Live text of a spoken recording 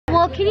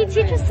Well, can you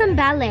teach us some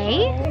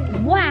ballet?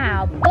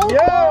 Wow.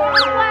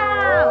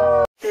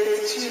 Wow.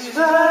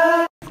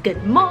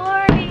 Good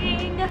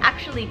morning.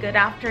 Actually, good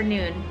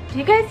afternoon. Do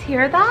you guys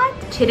hear that?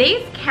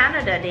 Today's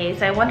Canada Day,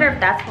 so I wonder if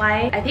that's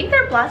why. I think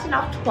they're blasting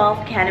off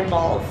 12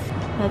 cannonballs.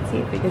 Let's see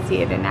if we can see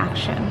it in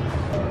action.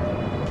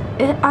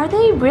 Are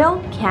they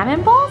real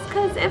cannonballs?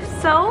 Because if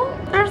so,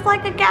 there's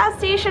like a gas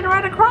station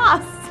right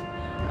across.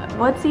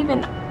 What's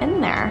even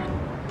in there?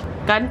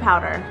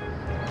 Gunpowder.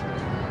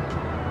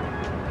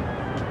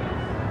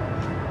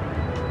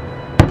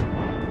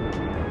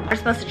 We're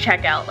supposed to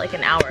check out like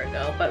an hour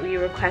ago, but we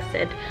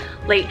requested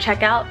late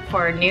checkout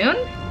for noon,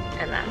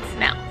 and that's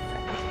now.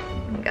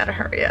 So we gotta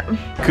hurry up.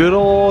 Good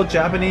old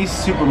Japanese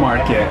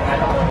supermarket.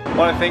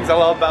 One of the things I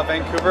love about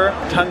Vancouver,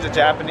 tons of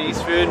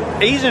Japanese food,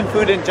 Asian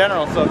food in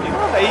general. So if you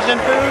love Asian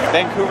food,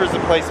 Vancouver's the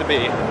place to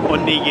be.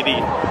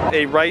 Onigiri,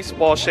 a rice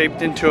ball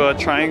shaped into a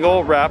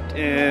triangle wrapped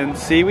in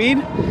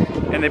seaweed,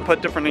 and they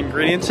put different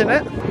ingredients in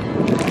it.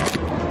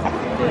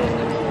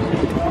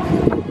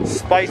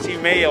 Spicy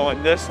mayo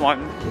in this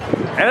one,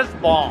 and it's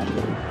bomb.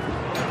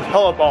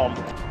 Hella bomb.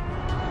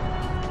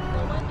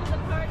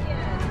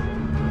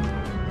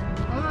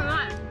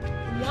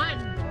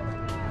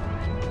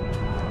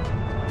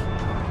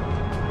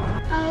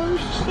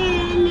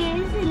 Ocean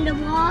is in the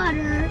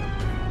water.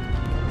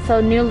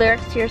 So new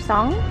lyrics to your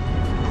song?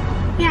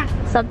 Yeah.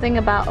 Something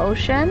about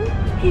ocean?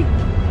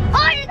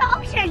 Oh, it's the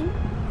ocean!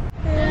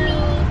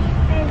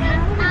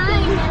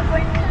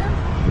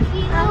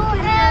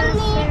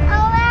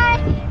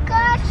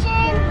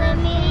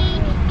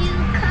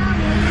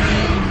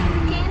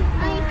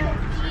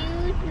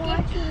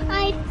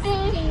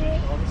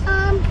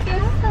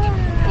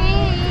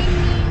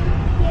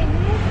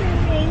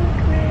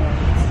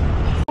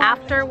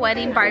 After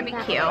wedding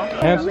barbecue.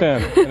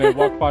 Handstand, and then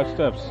walk 5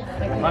 steps.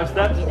 5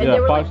 steps?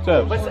 Yeah, 5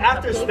 steps. What's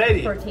after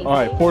steady?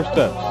 Alright, 4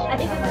 steps.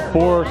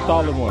 4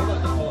 solid ones.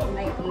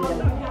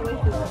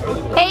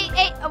 Hey,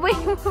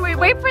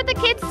 wait for the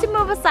kids to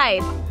move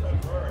aside.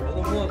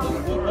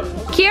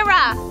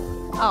 Keira!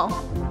 Oh.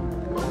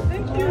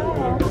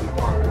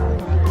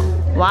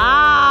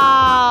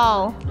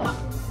 Wow!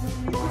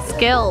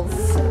 Skills.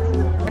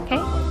 Okay.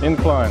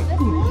 Incline.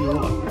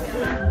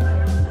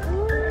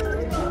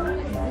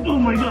 Oh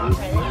my god.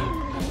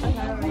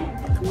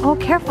 Oh,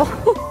 careful. 2.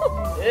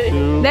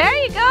 There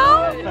you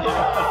go.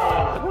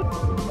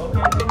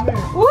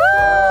 Woo!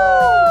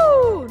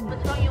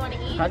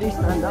 How do you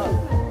stand up?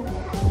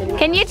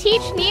 Can you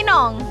teach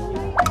Ninong?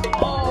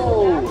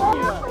 Oh!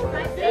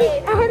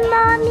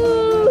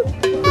 Mommy!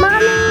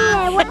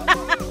 Mommy! What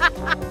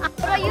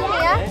about you,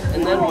 Mia?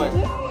 And then what?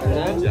 And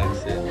then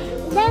Jackson.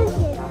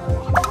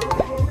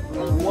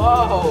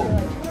 Whoa!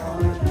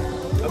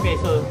 Okay,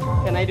 so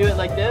can I do it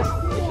like this?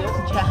 Like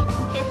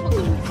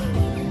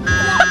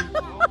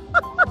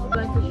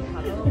this?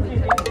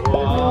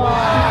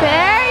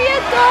 There you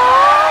go!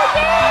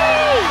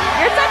 Yay!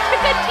 You're such a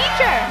good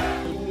teacher.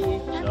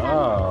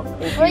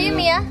 What are you,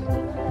 Mia?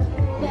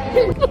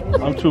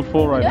 I'm too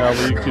full right now,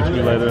 but you can teach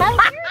me later.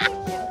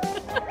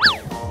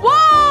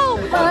 Whoa!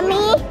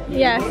 Mommy?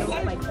 Yes.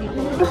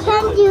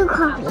 Can you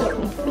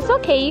cartwheel? It's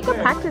okay, you can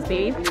practice,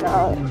 baby.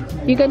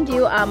 You can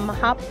do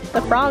hop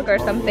the frog or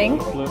something.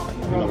 Flip, you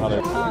know how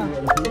to...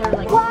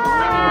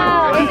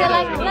 Wow! Is it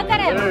like, look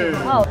at him.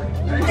 Oh.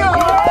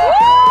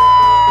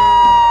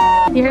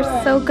 You're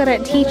so good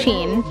at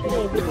teaching.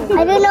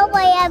 I don't know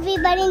why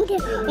everybody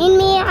in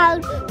me how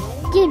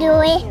to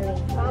do it.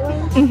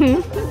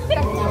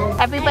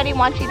 Everybody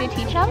wants you to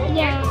teach them?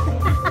 Yeah.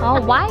 Oh,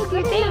 why do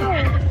you think?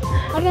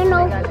 I don't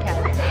know. I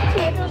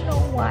don't know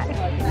why.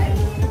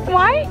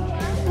 Why?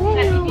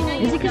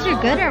 Is it because you're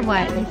good or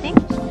what, you think?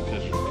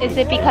 Is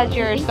it because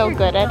you're so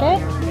good at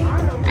it?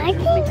 I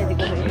think.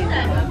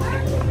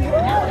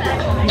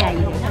 Yeah,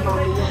 you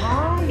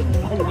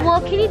do.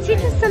 Well, can you teach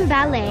us some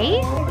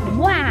ballet?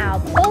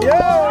 Wow. Oh,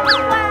 Wow.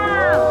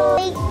 wow.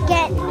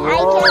 I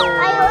only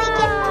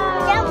can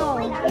jump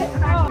like this.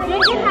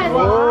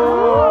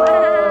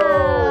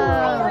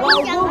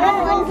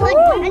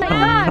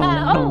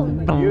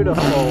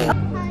 Beautiful.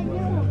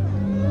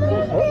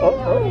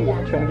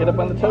 Trying to get up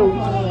on the toes.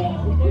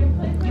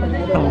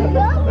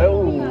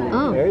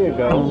 Oh, there you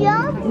go. Oh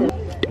yeah, thank you.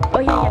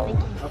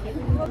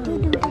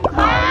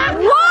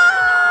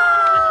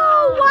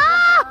 Whoa!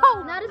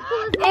 Wow! Not as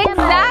cool as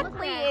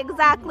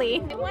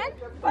Exactly.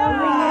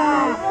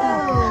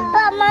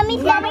 But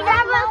mommy's got me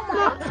that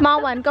one.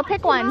 Small one. Go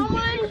pick one.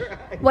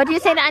 What do you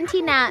say to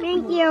Auntie Nat?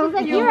 Thank you.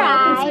 You're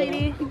welcome,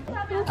 sweetie.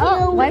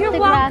 Oh, wipe the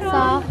grass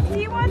off.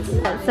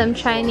 Some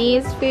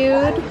Chinese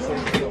food.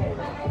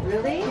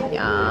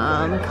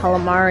 Yum.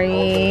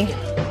 Calamari.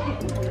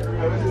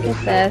 Look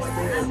at this.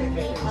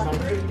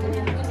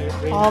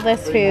 All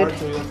this food.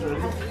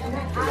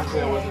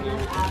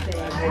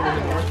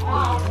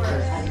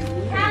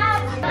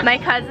 My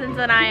cousins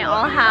and I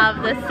all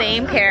have the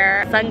same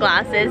pair of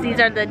sunglasses. These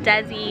are the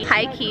Desi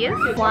high keys.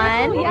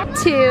 1,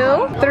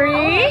 2,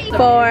 3,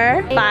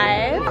 4,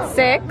 5,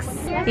 6.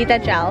 Dita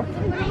gel.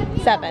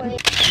 7.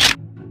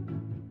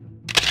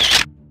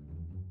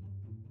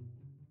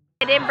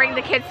 didn't bring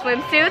the kids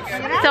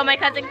swimsuits, so my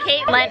cousin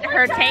Kate lent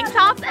her tank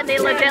tops and they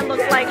legit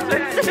look like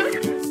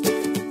swimsuits.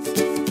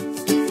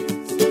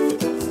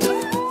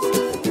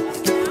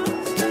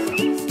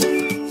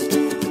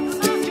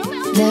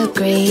 The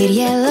great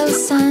yellow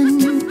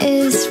sun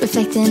is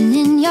reflecting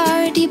in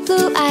your deep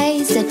blue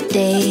eyes. The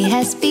day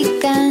has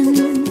begun.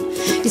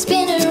 You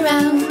spin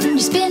around,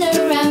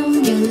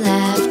 you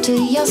laugh to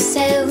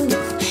yourself.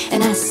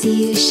 And I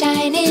see you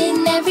shine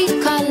in every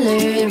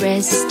color,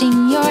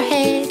 resting your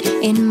head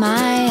in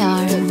my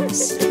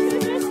arms.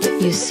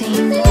 You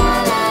sing la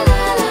la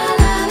la la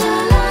la la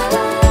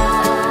la la.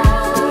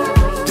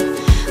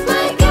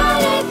 My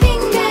God, I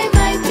think I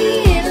might be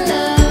in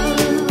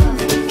love.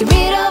 Get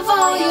rid of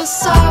all your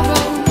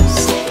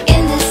sorrows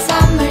in the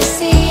summer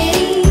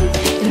city.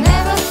 You'll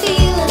never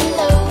feel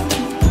alone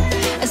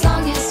as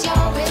long as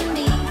you're with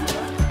me.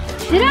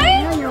 Did I?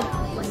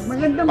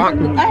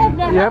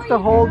 You have to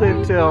hold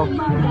it till.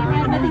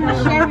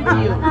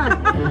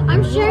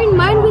 I'm sharing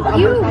mine with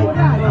you.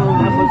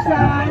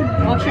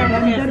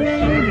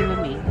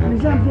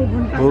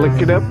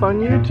 Look it up on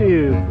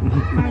YouTube.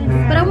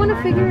 But I want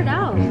to figure it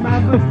out.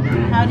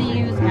 How to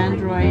use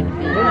Android.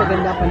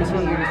 Maganda pa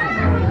 2 years.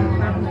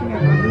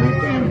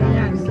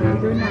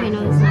 I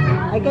know it's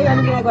not. Ay, kayo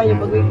anong ginagawa niyo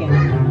pag weekend?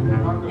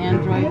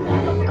 Android.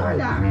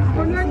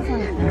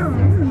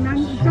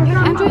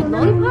 Android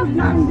lollipop?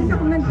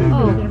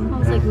 Oh,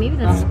 I was like, maybe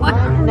that's what.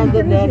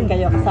 Nandun din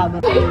kayo kasama.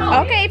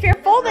 Okay, if you're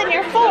full, then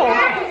you're full.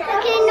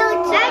 Okay,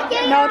 no chips.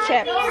 No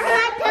chips.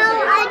 I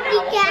told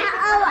Auntie Cat.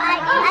 Oh,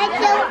 I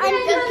told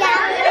Auntie Cat.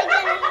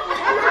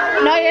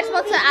 No, you're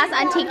supposed to ask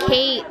Auntie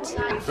Kate.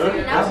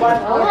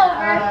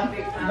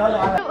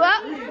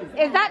 Well,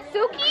 is that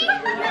Suki?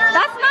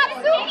 That's not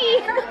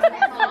Suki.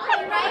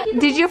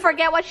 Did you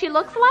forget what she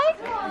looks like?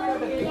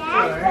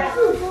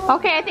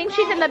 Okay, I think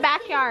she's in the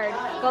backyard.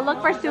 Go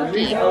look for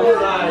Suki.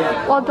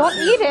 Well, don't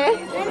eat it.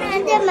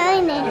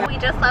 We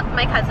just left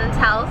my cousin's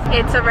house.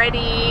 It's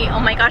already, oh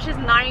my gosh, it's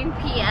 9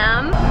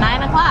 p.m.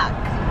 9 o'clock.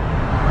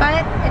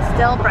 But it's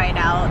still bright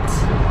out.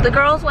 The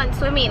girls went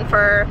swimming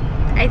for,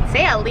 I'd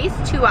say, at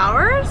least 2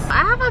 hours.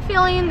 I have a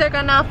feeling they're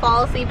gonna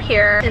fall asleep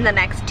here in the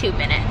next 2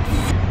 minutes.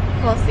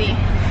 We'll see.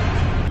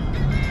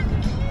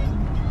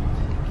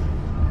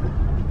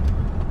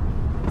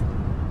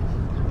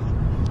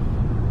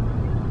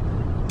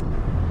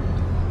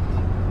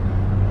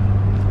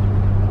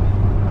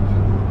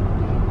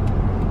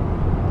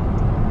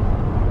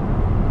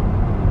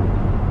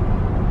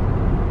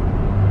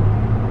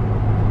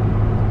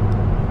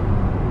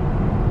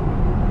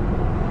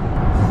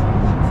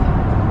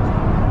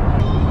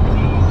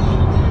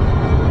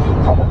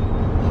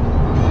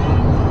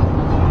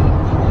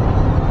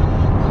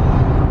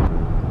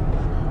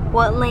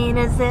 What lane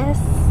is this?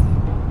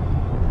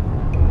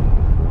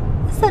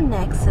 It's a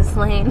Nexus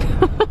lane.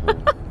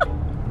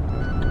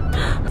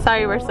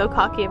 Sorry, we're so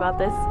cocky about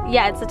this.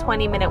 Yeah, it's a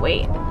 20-minute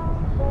wait.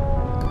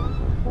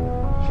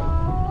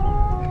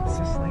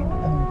 Nexus lane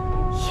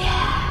only.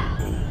 Yeah.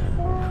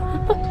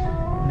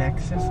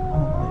 Nexus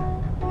only.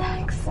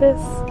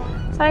 Nexus.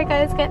 Sorry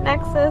guys, get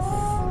Nexus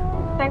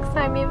next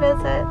time you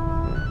visit.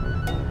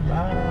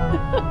 Bye.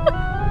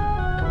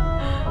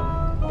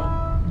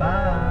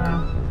 Bye.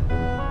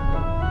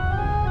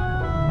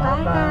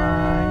 Bye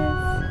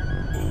guys.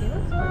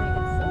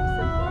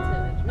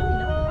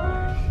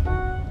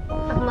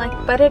 I'm like,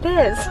 but it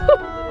is.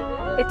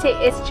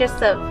 It's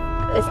just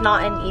it's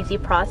not an easy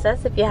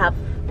process if you have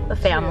a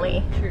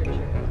family. True.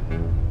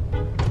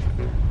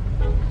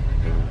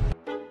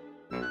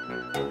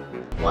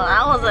 Well,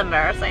 that was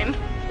embarrassing.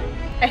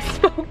 I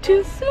spoke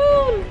too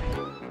soon.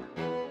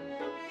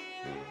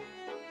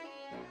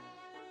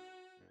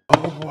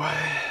 Oh boy.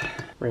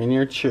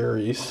 Rainier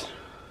cherries.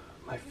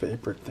 My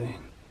favorite thing.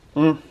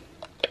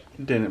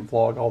 Didn't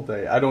vlog all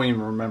day. I don't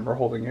even remember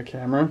holding a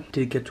camera.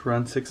 Did get to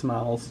run 6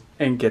 miles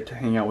and get to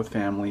hang out with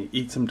family,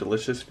 eat some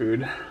delicious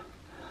food.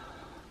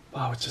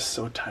 I was just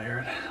so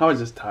tired. I was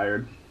just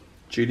tired.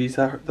 Judy's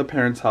at the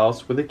parents'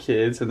 house with the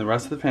kids and the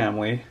rest of the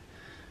family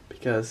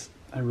because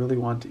I really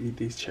want to eat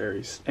these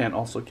cherries and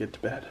also get to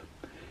bed.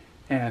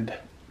 And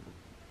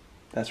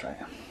that's right.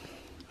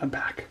 I'm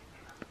back.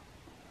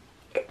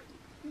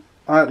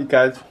 Alright, you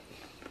guys.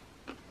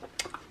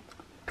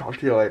 Talk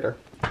to you later.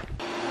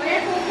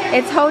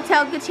 It's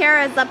Hotel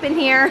Gutierrez up in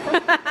here.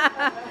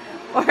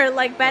 Or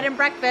like bed and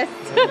breakfast.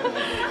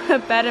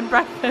 Bed and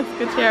breakfast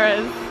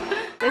Gutierrez.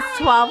 It's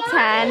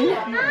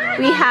 12:10.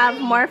 We have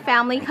more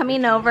family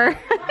coming over.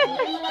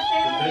 Hey!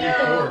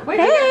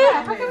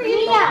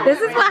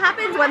 This is what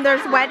happens when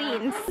there's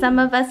weddings. Some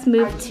of us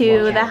moved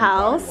to the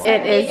house.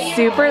 It is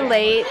super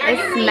late.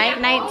 It's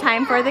night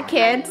time for the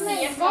kids.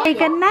 Say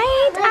good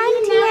night,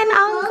 Auntie and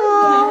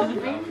Uncle.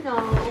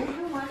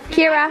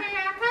 Keira.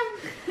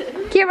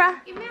 Keira,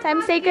 time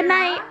to say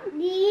goodnight.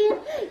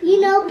 You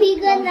know,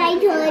 because I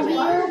told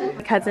you.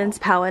 My cousins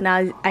Pal and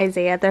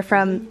Isaiah, they're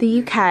from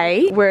the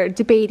UK. We're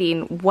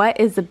debating what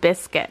is a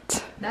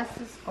biscuit. That's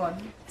the scone.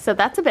 So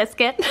that's a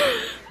biscuit.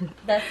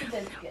 That's a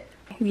biscuit.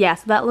 Yeah,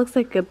 so that looks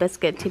like a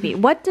biscuit to me.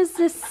 What does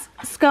this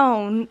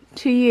scone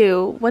to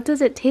you? What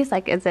does it taste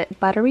like? Is it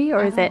buttery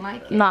or is it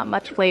not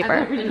much flavor?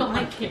 I really don't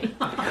like it.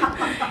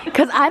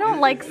 Because I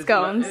don't like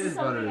scones. It is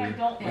buttery.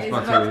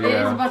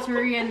 It is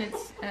buttery and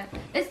it's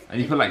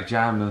And you put like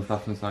jam and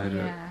stuff inside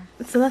it.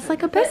 So that's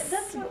like a biscuit.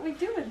 That's what we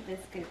do with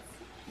biscuits.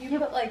 You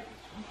put like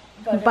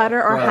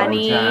Butter or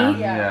honey. Jam,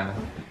 yeah.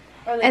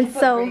 or like And you put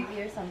so,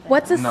 gravy or something.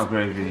 what's this? No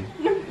gravy.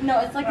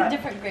 No, it's like a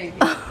different gravy.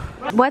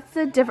 What's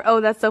the difference? Oh,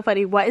 that's so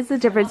funny. What is the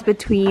difference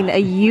between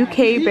a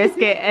UK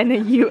biscuit and a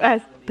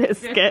US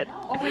biscuit?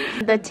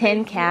 The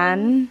tin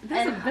can.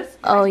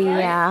 Oh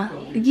yeah.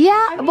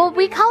 Yeah, well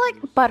we call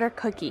it butter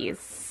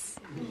cookies.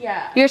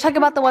 Yeah. You're talking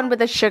about the one with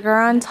the sugar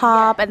on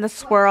top and the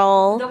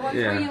swirl. The ones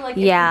where you like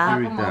Yeah.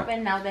 if you pop them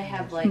open, now they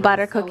have like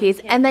Butter cookies.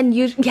 And then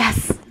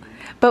yes.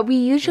 But we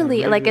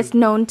usually, like, it's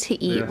known to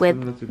eat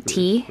with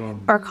tea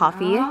or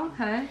coffee.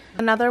 okay.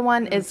 Another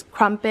one is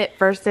crumpet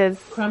versus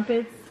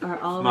Crumpets are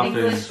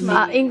always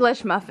Muffins.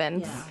 English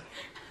muffins.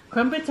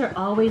 Crumpets are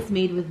always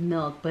made with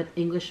milk, but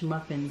English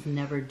muffins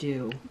never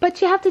do.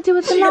 But you have to do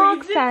it with the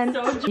milk scent.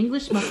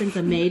 English muffins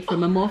are made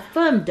from a more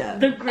firm dough.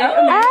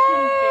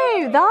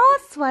 Hey,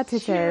 that's what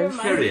it is.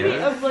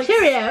 Cheerio.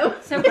 Cheerio!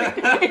 So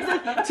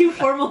it's too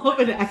formal of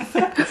an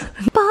accent.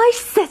 Bye,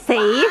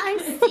 sissy.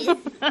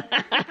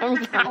 Oh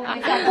my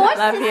God.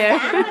 Love you.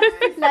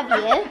 Love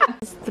you.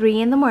 It's 3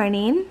 in the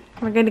morning.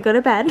 We're gonna go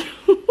to bed.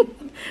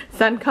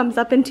 Sun comes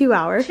up in 2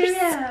 hours.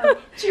 Cheerio.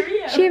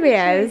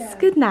 Cheerios.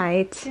 Good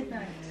night. Good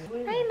night.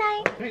 Night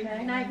night.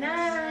 Night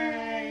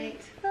night.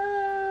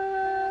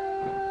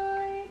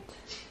 Night.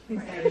 He's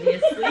already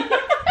asleep.